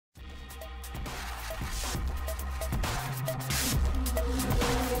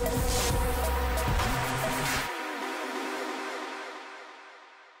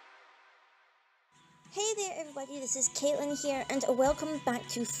everybody, this is Caitlin here, and welcome back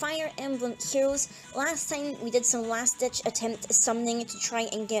to Fire Emblem Heroes. Last time we did some last-ditch attempt summoning to try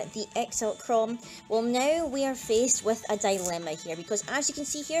and get the Exalt Crom. Well, now we are faced with a dilemma here, because as you can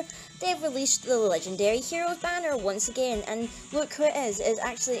see here, they've released the Legendary Heroes banner once again, and look who it is. It's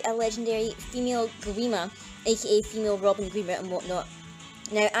actually a legendary female Grima, aka female Robin Grima and whatnot.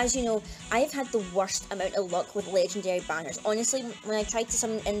 Now, as you know, I've had the worst amount of luck with legendary banners. Honestly, when I tried to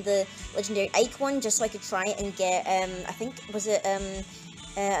summon in the legendary Ike one, just so I could try and get, I think, was it,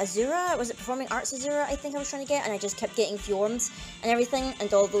 Azura? Was it Performing Arts Azura, I think I was trying to get? And I just kept getting Fjorms and everything,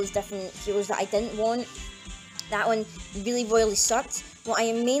 and all those different heroes that I didn't want. That one really royally sucked. What I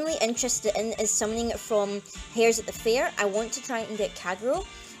am mainly interested in is summoning from Hairs at the Fair. I want to try and get Kagero.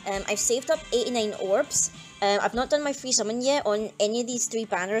 I've saved up 89 orbs. I've not done my free summon yet on any of these 3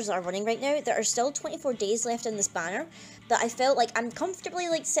 banners that are running right now. There are still 24 days left in this banner, but I felt like I'm comfortably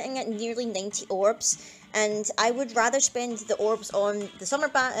sitting at nearly 90 orbs, and I would rather spend the orbs on the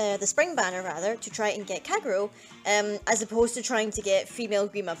spring banner rather, to try and get Kagero, as opposed to trying to get female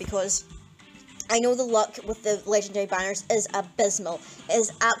Grima, because I know the luck with the legendary banners is abysmal. It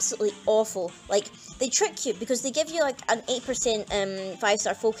is absolutely awful. Like, they trick you because they give you like an 8%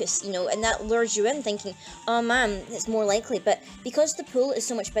 5-star focus, you know, and that lures you in thinking, oh man, it's more likely. But because the pool is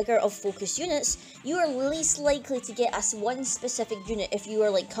so much bigger of focus units, you are least likely to get us one specific unit if you are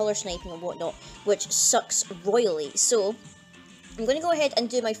like color sniping and whatnot, which sucks royally. So I'm going to go ahead and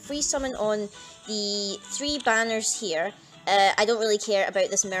do my free summon on the 3 banners here. I don't really care about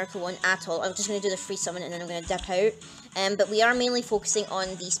this miracle one at all. I'm just going to do the free summon and then I'm going to dip out. But we are mainly focusing on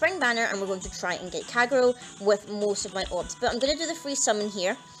the spring banner, and we're going to try and get Kagero with most of my orbs. But I'm going to do the free summon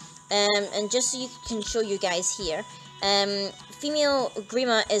here, and just so you can show you guys here, female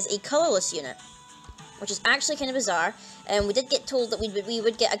Grima is a colourless unit, which is actually kind of bizarre. We did get told that we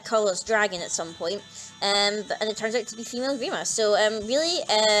would get a colourless dragon at some point, and it turns out to be female Grima. So really,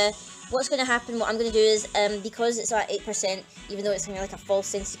 what's going to happen, what I'm going to do is, because it's at 8%, even though it's kind of like a false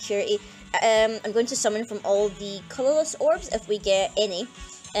sense of security, I'm going to summon from all the colourless orbs if we get any.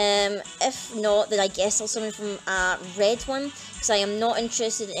 If not, then I guess I'll summon from a red one, because I am not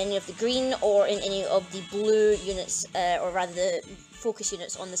interested in any of the green or in any of the blue units, or rather the focus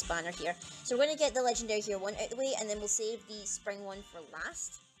units on this banner here. So we're going to get the legendary hero one out of the way, and then we'll save the spring one for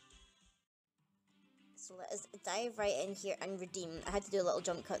last. So let us dive right in here and redeem. I had to do a little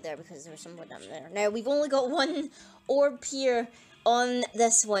jump cut there because there was someone down there. Now, we've only got 1 orb here on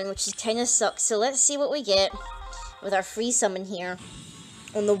this one, which is kind of sucks. So let's see what we get with our free summon here.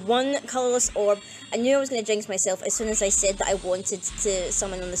 On the 1 colourless orb, I knew I was going to jinx myself as soon as I said that I wanted to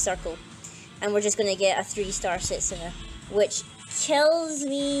summon on the circle. And we're just going to get a 3-star Setsuna, which kills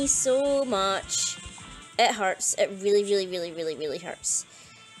me so much. It hurts. It really, really, really, really, really hurts.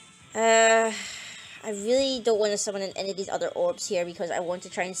 I really don't want to summon in any of these other orbs here because I want to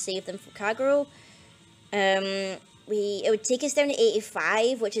try and save them for Kagero. It would take us down to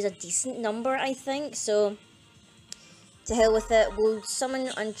 85, which is a decent number, I think. So, to hell with it, we'll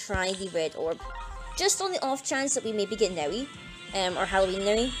summon and try the red orb. Just on the off chance that we maybe get Nowie, or Halloween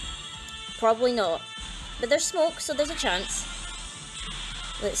Nowie. Probably not. But there's smoke, so there's a chance.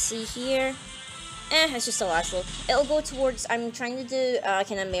 Let's see here. It's just a Laszlo. It'll go towards, I'm trying to do a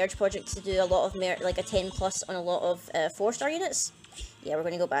kind of merge project to do a lot of, like a 10 plus on a lot of 4-star units. Yeah, we're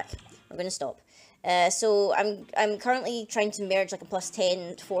going to go back. We're going to stop. So I'm currently trying to merge like a plus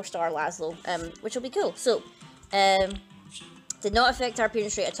 10 4-star Laszlo, which will be cool. So, did not affect our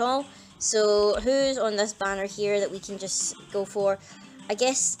appearance rate at all. So, who's on this banner here that we can just go for? I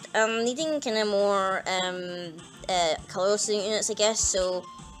guess I'm needing kind of more colourless units, I guess, so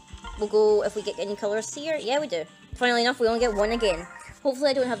we'll go if we get any colours here. Yeah, we do. Funnily enough, we only get 1 again.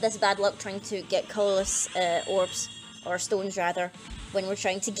 Hopefully I don't have this bad luck trying to get colourless orbs, or stones rather, when we're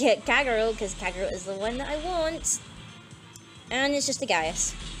trying to get Kagero, because Kagero is the one that I want. And it's just a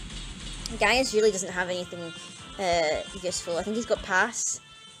Gaius. Gaius really doesn't have anything useful. I think he's got pass,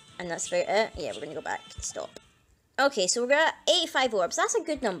 and that's about it. Yeah, we're going to go back. Stop. Okay, so we're at 85 orbs. That's a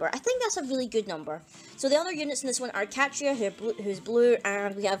good number. I think that's a really good number. So the other units in this one are Katria, who's blue,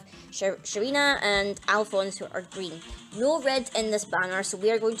 and we have Sharina and Alphonse, who are green. No red in this banner, so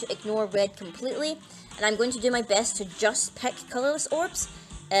we are going to ignore red completely. And I'm going to do my best to just pick colourless orbs.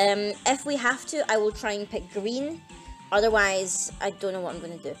 If we have to, I will try and pick green. Otherwise, I don't know what I'm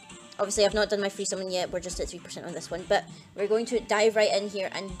going to do. Obviously, I've not done my free summon yet. We're just at 3% on this one. But we're going to dive right in here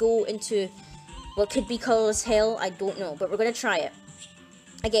and go into what could be colourless hell, I don't know, but we're going to try it.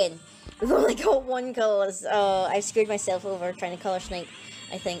 Again, we've only got 1 colourless. Oh, I screwed myself over trying to colour snipe,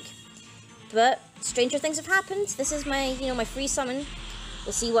 I think. But stranger things have happened. This is my, my free summon.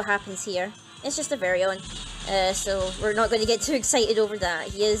 We'll see what happens here. It's just a Varion. So we're not going to get too excited over that.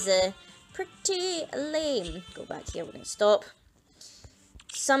 He is pretty lame. Go back here, we're going to stop.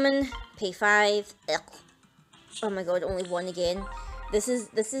 Summon, pay 5. Ugh. Oh my god, only 1 again. This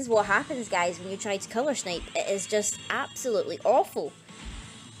is what happens, guys, when you try to color snipe. It is just absolutely awful.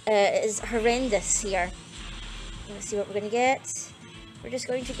 It is horrendous here. Let's see what we're going to get. We're just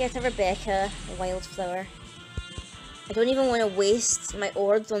going to get a Rebecca, a wildflower. I don't even want to waste my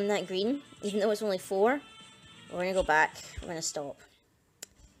orbs on that green, even though it's only 4. We're going to go back. We're going to stop.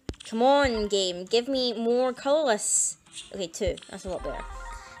 Come on, game. Give me more colourless. Okay, 2. That's a lot better.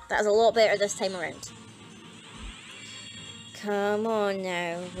 That is a lot better this time around. Come on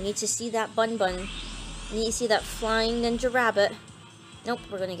now. We need to see that bun. We need to see that flying ninja rabbit. Nope,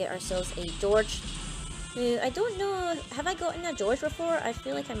 we're going to get ourselves a George. Who, I don't know, have I gotten a George before? I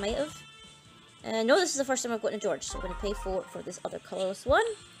feel like I might have. No, this is the first time I've gotten a George, so I'm going to pay 4 for this other colourless one.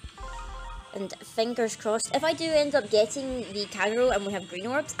 And fingers crossed, if I do end up getting the Kagero and we have green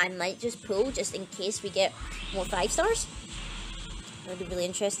orbs, I might just pull just in case we get more 5 stars. That'll be really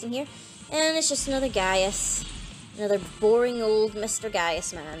interesting here. And it's just another Gaius. Another boring old Mr.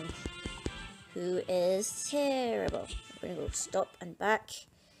 Gaius man. Who is terrible. We're going to go stop and back.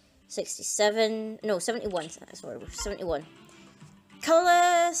 67. No, 71. Sorry, we're 71.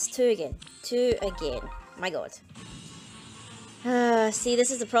 Colourless. 2 again. 2 again. My god. See, this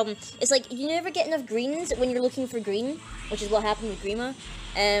is the problem. It's like, you never get enough greens when you're looking for green, which is what happened with Grima.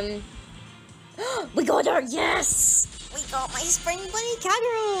 We got her! Yes! We got my Spring Bunny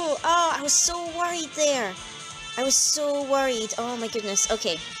Kagero! Oh, I was so worried there. I was so worried. Oh my goodness.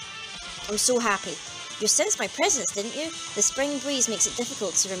 Okay. I'm so happy. You sensed my presence, didn't you? The spring breeze makes it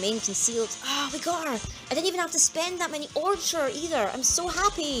difficult to remain concealed. Oh, we got her! I didn't even have to spend that many orbs for her either. I'm so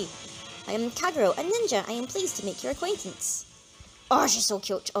happy. I am Kagero, a ninja. I am pleased to make your acquaintance. Oh, she's so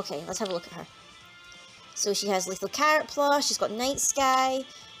cute. Okay, let's have a look at her. So she has Lethal Carrot Plus, she's got Night Sky,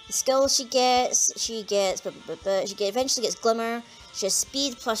 the skills she eventually gets Glimmer, she has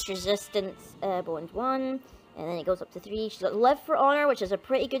Speed plus Resistance, bonus 1, and then it goes up to 3. She's got Live for Honor, which is a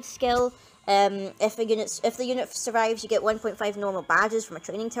pretty good skill. If the unit survives, you get 1.5 normal badges from a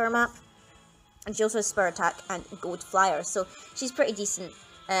training tower map. And she also has Spur Attack and Gold Flyer, so she's pretty decent.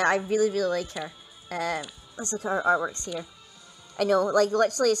 I really like her. Let's look at her artworks here. I know, like,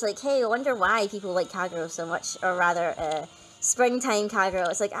 literally, it's like, hey, I wonder why people like Kagero so much, or rather, Springtime Kagero.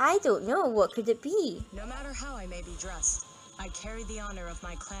 It's like, I don't know, what could it be? No matter how I may be dressed, I carry the honor of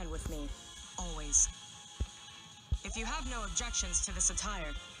my clan with me, always. If you have no objections to this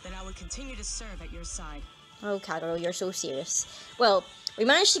attire, then I would continue to serve at your side. Oh, Kagero, you're so serious. Well, we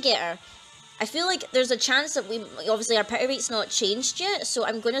managed to get her. I feel like there's a chance that obviously our pity rate's not changed yet, so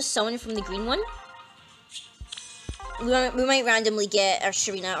I'm going to summon from the green one. We might randomly get our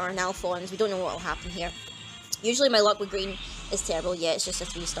Sharina or an Alphonse. We don't know what will happen here. Usually my luck with green is terrible. Yeah, it's just a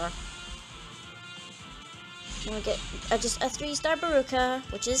 3-star. We'll get just a 3-star Baruka,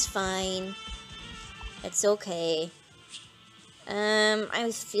 which is fine. It's okay.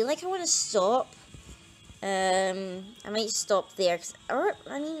 I feel like I want to stop. I might stop there. Or,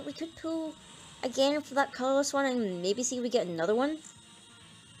 I mean, we could pull again for that colourless one and maybe see if we get another one.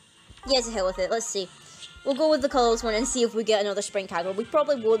 Yeah, to hell with it. Let's see. We'll go with the colourless one and see if we get another Spring Kagero. We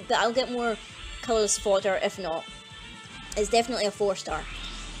probably would, but I'll get more colourless fodder if not. It's definitely a 4-star,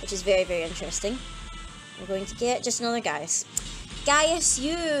 which is very interesting. We're going to get just another Gaius. Gaius,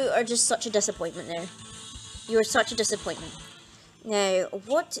 you are just such a disappointment now. You are such a disappointment. Now,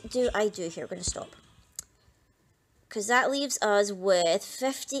 what do I do here? We're going to stop. Because that leaves us with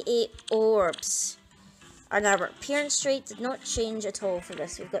 58 orbs. And our appearance rate did not change at all for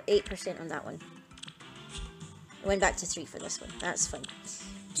this. We've got 8% on that one. I went back to 3 for this one. That's fine.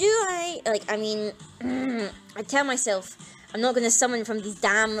 Do I, like, I mean, I tell myself, I'm not going to summon from these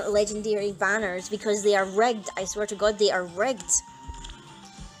damn legendary banners because they are rigged. I swear to God, they are rigged.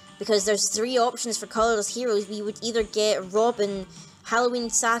 Because there's 3 options for colourless heroes. We would either get Robin,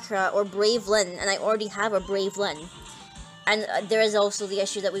 Halloween Sakura, or Brave Lyn, and I already have a Brave Lyn. And there is also the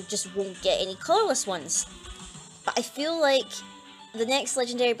issue that we just won't get any colourless ones. But I feel like the next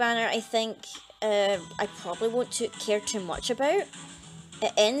legendary banner, I think, I probably won't care too much about.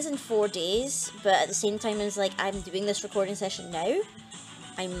 It ends in 4 days, but at the same time as like I'm doing this recording session now,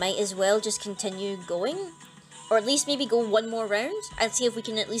 I might as well just continue going. Or at least maybe go one more round and see if we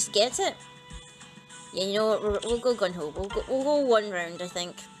can at least get it. Yeah, you know what, we'll go gun-ho. We'll go 1 round, I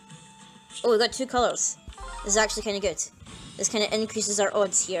think. Oh, we got 2 colours. This is actually kind of good. This kind of increases our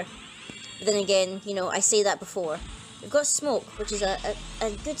odds here. But then again, you know, I say that before. We've got smoke, which is a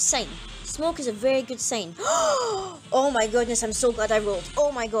good sign. Smoke is a very good sign. Oh my goodness, I'm so glad I rolled.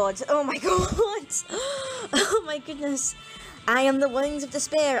 Oh my god, oh my god. Oh my goodness. I am the wings of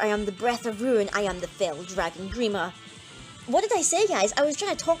despair, I am the breath of ruin, I am the fell dragon Grima. What did I say, guys? I was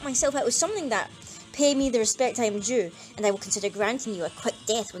trying to talk myself out of something that pay me the respect I am due, and I will consider granting you a quick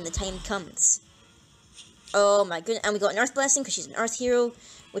death when the time comes. Oh my goodness, and we got an earth blessing because she's an earth hero,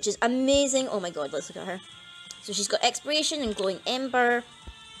 which is amazing. Oh my god, let's look at her. So she's got expiration and glowing ember,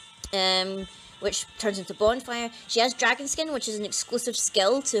 which turns into bonfire. She has dragon skin, which is an exclusive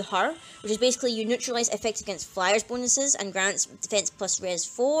skill to her, which is basically you neutralize effects against flyers bonuses and grants defense plus res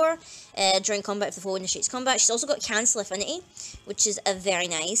 4 during combat if the foe initiates combat. She's also got cancel affinity, which is a very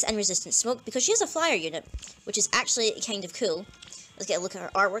nice, and resistant smoke because she has a flyer unit, which is actually kind of cool. Let's get a look at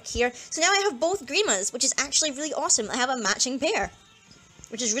her artwork here. So now I have both Grimas, which is actually really awesome. I have a matching pair,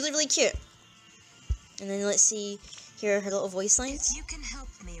 which is really, really cute. And then let's see here her little voice lines. If you can help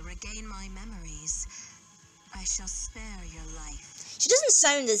me regain my memories, I shall spare your life. She doesn't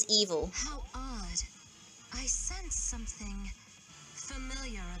sound as evil. How odd. I sense something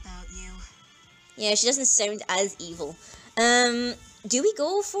familiar about you. Yeah, she doesn't sound as evil. Do we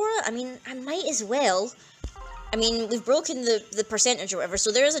go for it? I mean, I might as well. I mean, we've broken the percentage or whatever,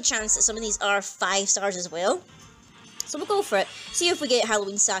 so there is a chance that some of these are 5 stars as well. So we'll go for it. See if we get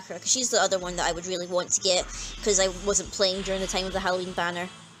Halloween Sakura, because she's the other one that I would really want to get, because I wasn't playing during the time of the Halloween banner.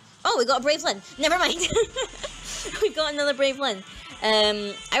 Oh, we got a Brave Lyn. Never mind. We got another Brave Lyn.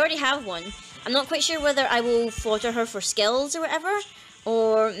 I already have one. I'm not quite sure whether I will fodder her for skills or whatever,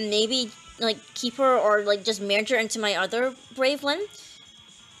 or maybe like keep her or like just merge her into my other Brave Lyn.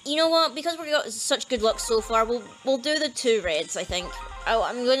 You know what? Because we got such good luck so far, we'll do the 2 reds. I think.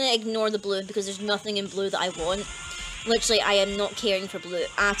 I'm going to ignore the blue because there's nothing in blue that I want. Literally, I am not caring for blue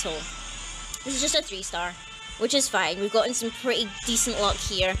at all. This is just a 3-star, which is fine. We've gotten some pretty decent luck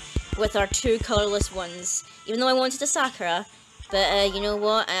here with our 2 colourless ones. Even though I wanted a Sakura, but you know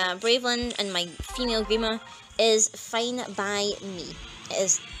what? Brave Lyn and my female Grima is fine by me. It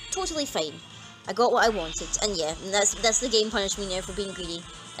is totally fine. I got what I wanted, and yeah, that's the game punishing me now for being greedy,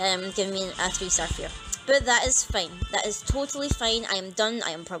 giving me a 3-star fear. But that is fine. That is totally fine. I am done.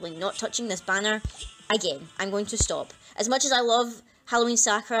 I am probably not touching this banner again. I'm going to stop. As much as I love Halloween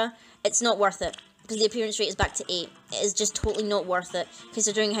Sakura, it's not worth it, because the appearance rate is back to 8. It is just totally not worth it,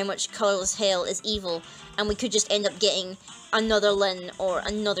 considering how much colourless hell is evil, and we could just end up getting another Lyn or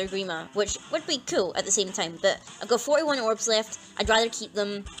another Grima, which would be cool at the same time. But I've got 41 orbs left. I'd rather keep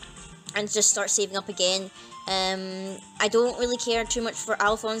them and just start saving up again. I don't really care too much for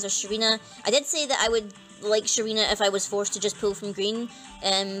Alphonse or Sharina. I did say that I would like Sharina if I was forced to just pull from green,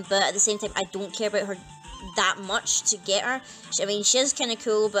 but at the same time I don't care about her that much to get her. I mean, she is kind of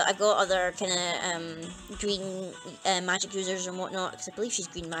cool, but I've got other kind of green magic users and whatnot, because I believe she's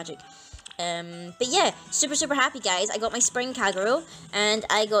green magic. But yeah, super happy, guys. I got my Spring Kagero, and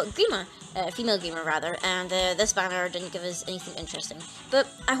I got Grima, female Grima rather, and this banner didn't give us anything interesting. But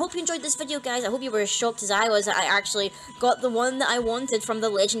I hope you enjoyed this video, guys. I hope you were as shocked as I was that I actually got the one that I wanted from the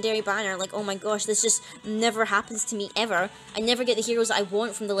legendary banner. Like, oh my gosh, this just never happens to me ever. I never get the heroes that I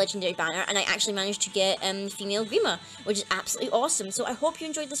want from the legendary banner, and I actually managed to get female Grima, which is absolutely awesome. So I hope you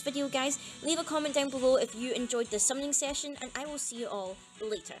enjoyed this video, guys. Leave a comment down below if you enjoyed this summoning session, and I will see you all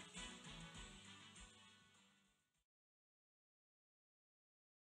later.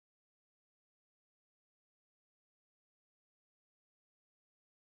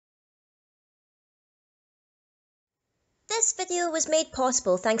 This video was made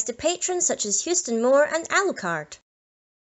possible thanks to patrons such as Houston Moore and Alucard.